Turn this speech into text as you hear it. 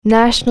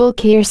National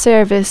Care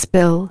Service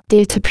Bill,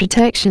 Data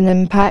Protection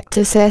Impact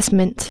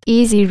Assessment,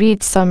 Easy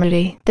Read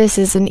Summary. This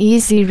is an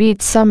easy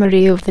read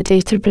summary of the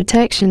Data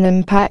Protection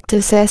Impact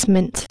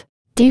Assessment,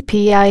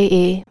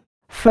 DPIA,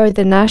 for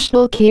the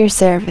National Care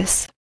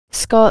Service,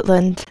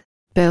 Scotland,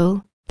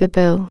 Bill.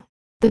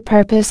 The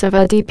purpose of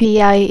a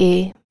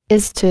DPIA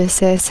is to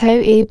assess how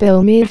a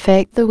bill may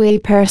affect the way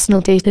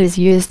personal data is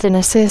used and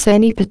assess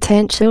any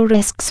potential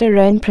risks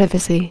around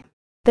privacy.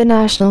 The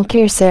National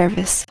Care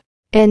Service,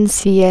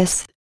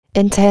 NCS,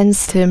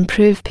 intends to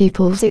improve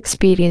people's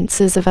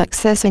experiences of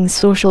accessing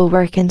social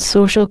work and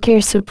social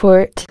care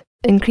support,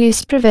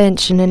 increase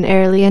prevention and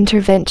early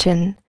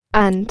intervention,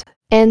 and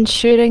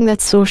ensuring that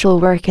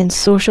social work and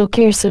social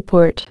care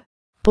support,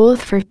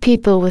 both for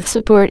people with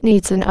support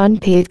needs and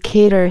unpaid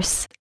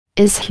carers,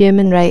 is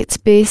human rights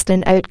based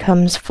and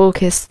outcomes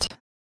focused.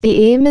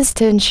 The aim is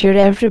to ensure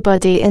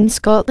everybody in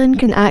Scotland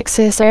can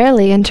access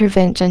early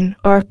intervention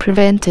or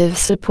preventive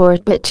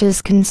support which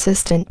is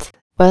consistent,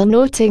 while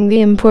noting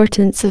the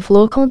importance of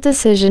local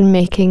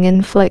decision-making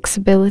and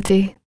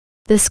flexibility.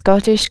 The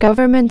Scottish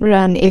Government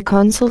ran a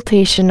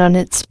consultation on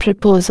its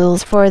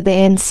proposals for the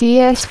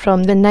NCS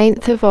from the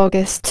 9th of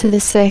August to the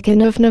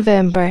 2nd of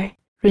November,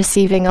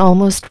 receiving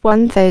almost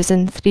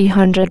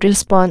 1,300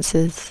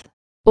 responses.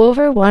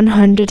 Over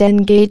 100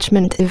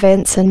 engagement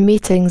events and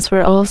meetings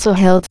were also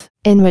held,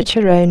 in which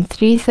around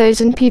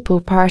 3,000 people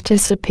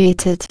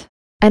participated.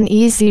 An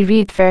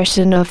easy-read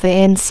version of the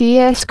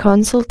NCS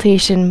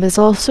consultation was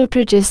also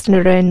produced and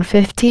around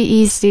 50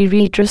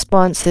 easy-read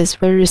responses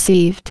were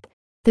received.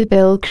 The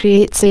bill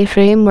creates a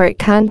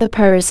framework and the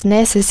powers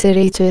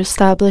necessary to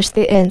establish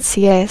the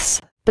NCS,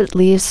 but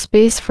leaves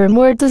space for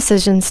more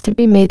decisions to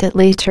be made at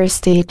later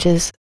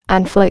stages,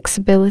 and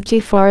flexibility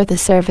for the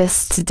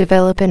service to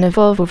develop and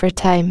evolve over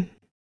time.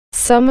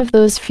 Some of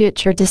those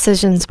future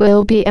decisions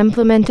will be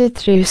implemented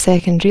through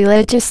secondary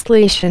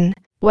legislation,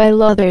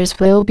 while others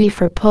will be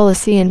for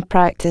policy and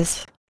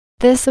practice.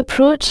 This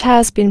approach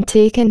has been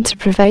taken to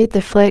provide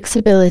the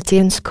flexibility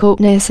and scope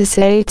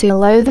necessary to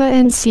allow the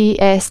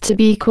NCS to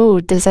be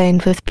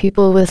co-designed with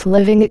people with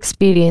living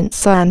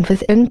experience and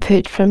with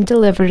input from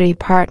delivery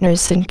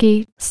partners and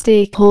key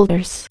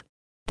stakeholders.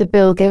 The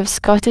bill gives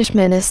Scottish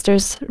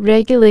ministers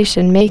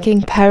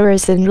regulation-making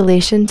powers in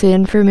relation to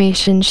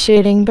information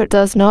sharing but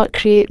does not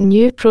create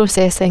new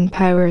processing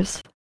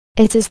powers.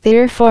 It is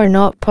therefore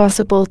not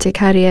possible to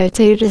carry out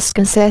a risk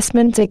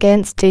assessment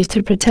against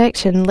data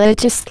protection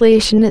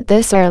legislation at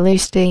this early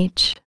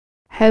stage.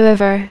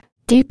 However,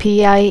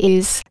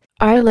 DPIAs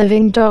are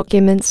living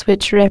documents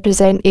which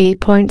represent a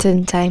point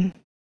in time.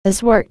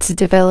 As work to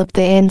develop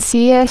the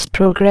NCS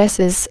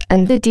progresses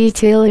and the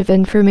detail of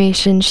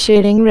information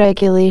sharing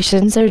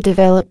regulations are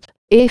developed,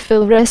 a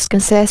full risk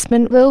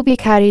assessment will be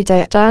carried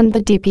out and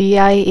the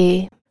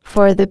DPIA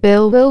for the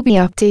bill will be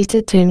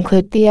updated to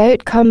include the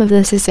outcome of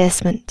this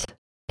assessment.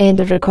 End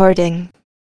of recording.